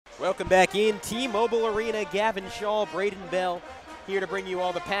Welcome back in T-Mobile Arena. Gavin Schall, Braden Bell here to bring you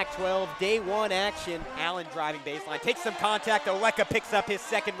all the Pac-12 Day 1 action. Allen driving baseline, takes some contact. Oleka picks up his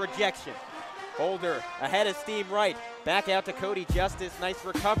second rejection. Boulder ahead of steam right. Back out to Cody Justice. Nice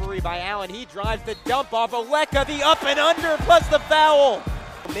recovery by Allen. He drives the dump off Oleka, the up and under plus the foul.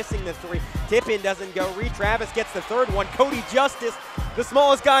 Missing the three. Tip-in doesn't go. Reed Travis gets the third one. Cody Justice, the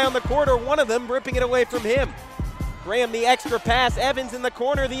smallest guy on the court, or one of them, ripping it away from him. Graham the extra pass, Evans in the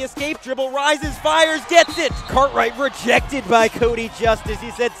corner, the escape dribble, rises, fires, gets it! Cartwright rejected by Cody Justice. He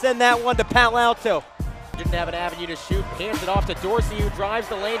said send that one to Palo Alto. Didn't have an avenue to shoot, hands it off to Dorsey, who drives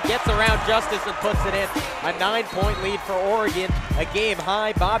the lane, gets around Justice and puts it in. A 9-point lead for Oregon, a game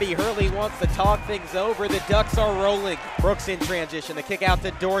high. Bobby Hurley wants to talk things over. The Ducks are rolling. Brooks in transition, the kick out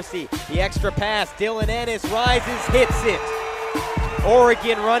to Dorsey. The extra pass, Dylan Ennis rises, hits it.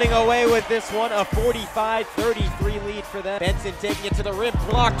 Oregon running away with this one, a 45-33 lead for them. Benson taking it to the rim,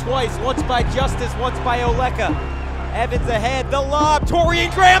 blocked twice, once by Justice, once by Oleka. Evans ahead, the lob,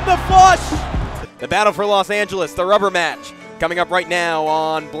 Torian Graham the flush! The battle for Los Angeles, the rubber match, coming up right now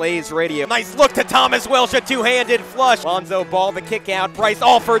on Blaze Radio. Nice look to Thomas Welsh, a two-handed flush. Lonzo Ball, the kick out, Bryce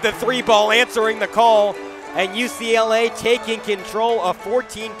Alford, the three ball, answering the call. And UCLA taking control, a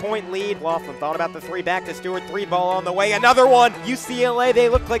 14-point lead. Laughlin thought about the three, back to Stewart, three ball on the way, another one. UCLA, they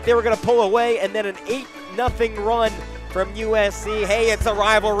looked like they were gonna pull away, and then an 8-0 run from USC. Hey, it's a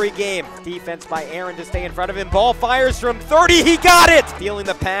rivalry game. Defense by Aaron to stay in front of him. Ball fires from 30, he got it! Stealing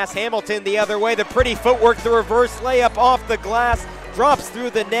the pass, Hamilton the other way. The pretty footwork, the reverse layup off the glass, drops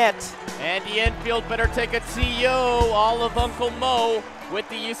through the net. Andy Enfield better take a TO, all of Uncle Mo with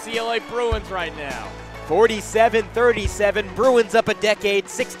the UCLA Bruins right now. 47-37, Bruins up a decade,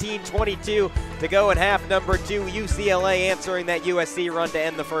 16-22 to go in half number 2. UCLA answering that USC run to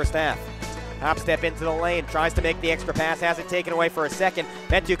end the first half. Hop step into the lane, tries to make the extra pass, has it taken away for a second.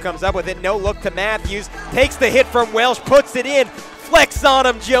 Metu comes up with it, no look to Matthews, takes the hit from Welsh, puts it in. Flex on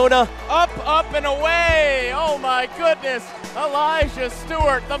him, Jonah. Up, and away. Oh my goodness. Elijah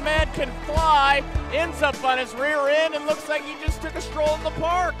Stewart, the man can fly, ends up on his rear end and looks like he just took a stroll in the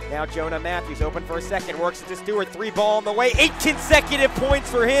park. Now Jonah Matthews open for a second, works it to Stewart, three ball on the way, 8 consecutive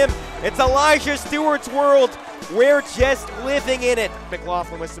points for him. It's Elijah Stewart's world. We're just living in it.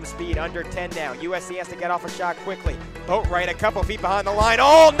 McLaughlin with some speed, under 10 now. USC has to get off a shot quickly. Boatwright a couple feet behind the line.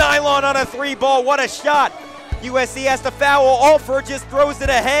 All nylon on a three ball, what a shot. USC has to foul, Alford just throws it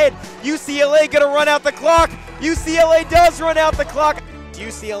ahead. UCLA gonna run out the clock. UCLA does run out the clock.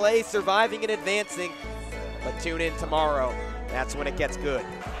 UCLA surviving and advancing, but tune in tomorrow. That's when it gets good.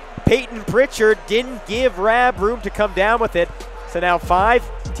 Peyton Pritchard didn't give Rab room to come down with it. So now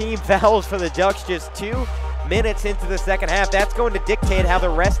 5 team fouls for the Ducks, just 2 minutes into the second half. That's going to dictate how the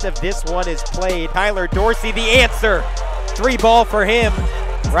rest of this one is played. Tyler Dorsey, the answer. Three ball for him.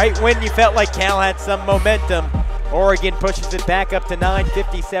 Right when you felt like Cal had some momentum, Oregon pushes it back up to 9,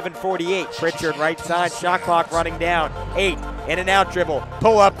 57-48. Pritchard right side, shot clock running down. 8, in and out dribble,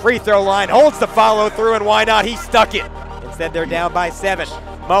 pull up, free throw line, holds the follow through, and why not? He stuck it. Instead they're down by 7.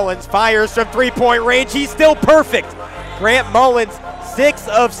 Mullins fires from three-point range, he's still perfect. Grant Mullins, 6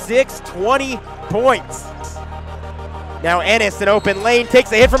 of 6, 20 points. Now Ennis, an open lane,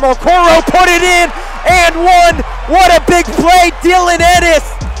 takes a hit from Okoro, put it in, and one! What a big play, Dylan Ennis!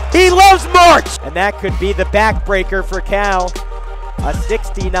 He loves March! And that could be the backbreaker for Cal. A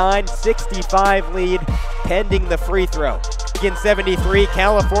 69-65 lead, pending the free throw. Oregon 73,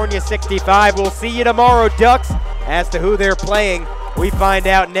 California 65. We'll see you tomorrow, Ducks. As to who they're playing, we find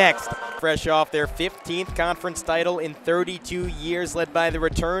out next. Fresh off their 15th conference title in 32 years, led by the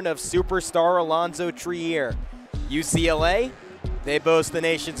return of superstar Alonzo Trier. UCLA, they boast the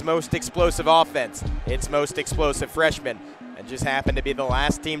nation's most explosive offense, its most explosive freshman, and just happened to be the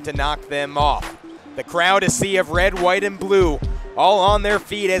last team to knock them off. The crowd, a sea of red, white, and blue, all on their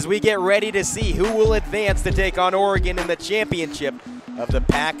feet as we get ready to see who will advance to take on Oregon in the championship of the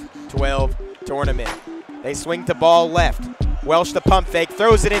Pac-12 Tournament. They swing to ball left. Welsh the pump fake,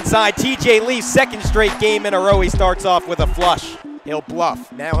 throws it inside. TJ Leaf's second straight game in a row. He starts off with a flush. He'll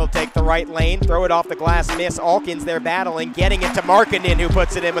bluff. Now he'll take the right lane, throw it off the glass, miss. Alkins there battling, getting it to Markkanen, who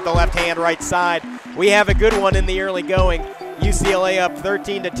puts it in with the left hand right side. We have a good one in the early going. UCLA up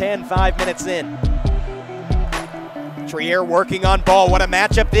 13-10, 5 minutes in. Trier working on ball. What a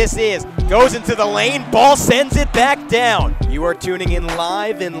matchup this is. Goes into the lane, ball sends it back down. You are tuning in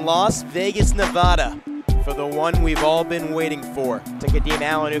live in Las Vegas, Nevada, for the one we've all been waiting for. To Kadeem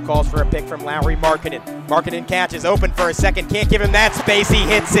Allen, who calls for a pick from Lowry Markkanen. Markkanen catches, open for a second, can't give him that space, he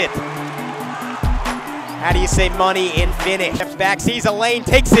hits it. How do you say money in finish? Steps back, sees a lane,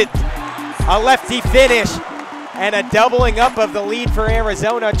 takes it. A lefty finish. and a doubling up of the lead for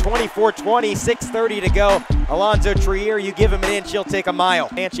Arizona, 24-20, 6:30 to go. Alonzo Trier, you give him an inch, he'll take a mile.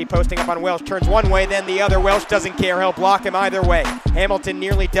 Banshee posting up on Welsh, turns one way, then the other. Welsh doesn't care, he'll block him either way. Hamilton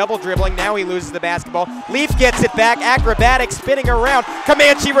nearly double dribbling, now he loses the basketball. Leaf gets it back, acrobatic, spinning around.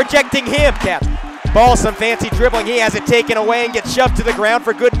 Comanche rejecting him. Cats. Ball, some fancy dribbling, he has it taken away and gets shoved to the ground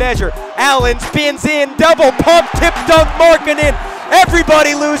for good measure. Allen spins in, double pump, tip dunk, Markkanen.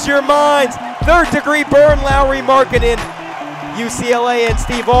 Everybody lose your minds. Third degree burn, Lowry Markkanen. UCLA and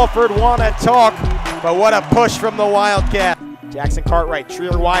Steve Alford want to talk, but what a push from the Wildcat. Jackson Cartwright,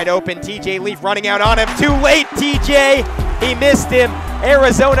 Trier wide open, TJ Leaf running out on him. Too late, TJ, he missed him.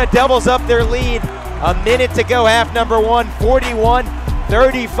 Arizona doubles up their lead. A minute to go, half number one,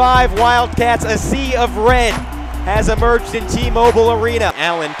 41-35 Wildcats. A sea of red has emerged in T-Mobile Arena.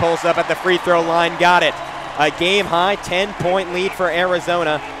 Allen pulls up at the free throw line, got it. A game-high 10-point lead for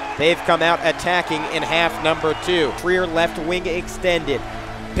Arizona. They've come out attacking in half number two. Trier left wing extended.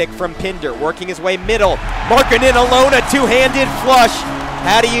 Pick from Pinder, working his way middle. Markkanen alone, a two-handed flush.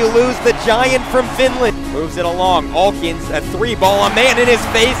 How do you lose the giant from Finland? Moves it along, Alkins, a three ball, a man in his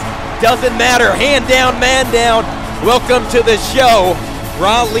face. Doesn't matter, hand down, man down. Welcome to the show,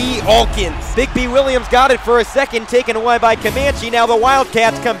 Raleigh Alkins. Big B Williams got it for a second, taken away by Comanche. Now the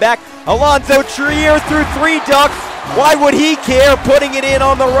Wildcats come back. Alonzo Trier through three ducks. Why would he care? Putting it in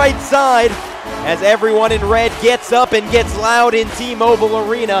on the right side as everyone in red gets up and gets loud in T-Mobile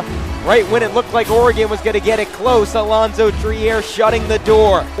Arena. Right when it looked like Oregon was going to get it close, Alonzo Trier shutting the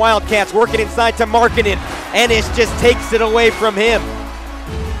door. Wildcats working inside to Markkanen. Ennis just takes it away from him.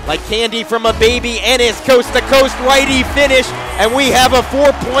 Like candy from a baby, Ennis coast-to-coast righty finish, and we have a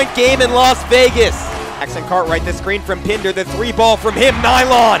 4-point game in Las Vegas. Jackson Cartwright, the screen from Pinder, the three ball from him,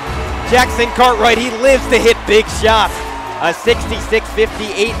 nylon. Jackson Cartwright, he lives to hit big shots. A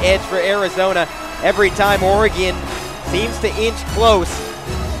 66-58 edge for Arizona. Every time Oregon seems to inch close,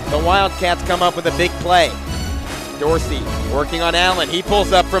 the Wildcats come up with a big play. Dorsey working on Allen. He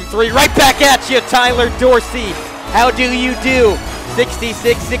pulls up from three. Right back at you, Tyler Dorsey. How do you do?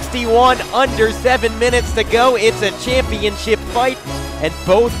 66-61, under 7 minutes to go. It's a championship fight, and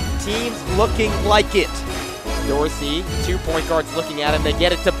both teams looking like it. Dorsey, 2 point guards looking at him. They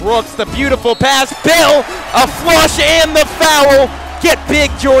get it to Brooks. The beautiful pass. Bell, a flush and the foul. Get big,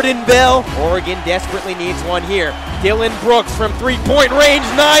 Jordan Bell. Oregon desperately needs one here. Dylan Brooks from 3-point range,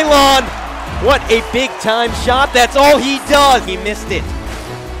 nylon. What a big-time shot. That's all he does. He missed it.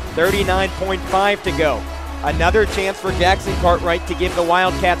 39.5 to go. Another chance for Jackson Cartwright to give the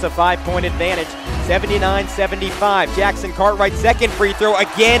Wildcats a 5-point advantage. 79-75. Jackson Cartwright, second free throw,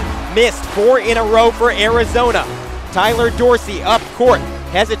 again missed. 4 in a row for Arizona. Tyler Dorsey up court,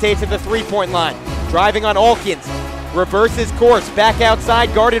 hesitates at the 3-point line. Driving on Alkins, reverses course, back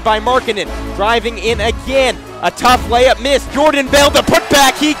outside, guarded by Markkanen. Driving in again, a tough layup missed. Jordan Bell, the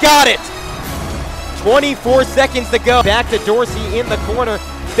putback, he got it. 24 seconds to go. Back to Dorsey in the corner.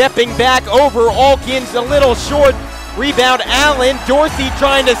 Stepping back over Alkins, a little short. Rebound Allen. Dorsey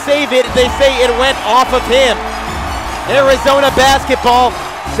trying to save it. They say it went off of him. Arizona basketball.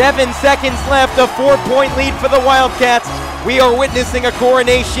 7 seconds left. A 4-point lead for the Wildcats. We are witnessing a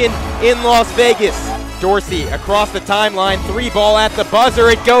coronation in Las Vegas. Dorsey across the timeline. 3-ball at the buzzer.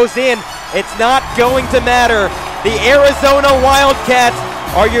 It goes in. It's not going to matter. The Arizona Wildcats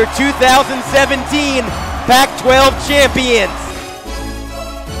are your 2017 Pac-12 champions.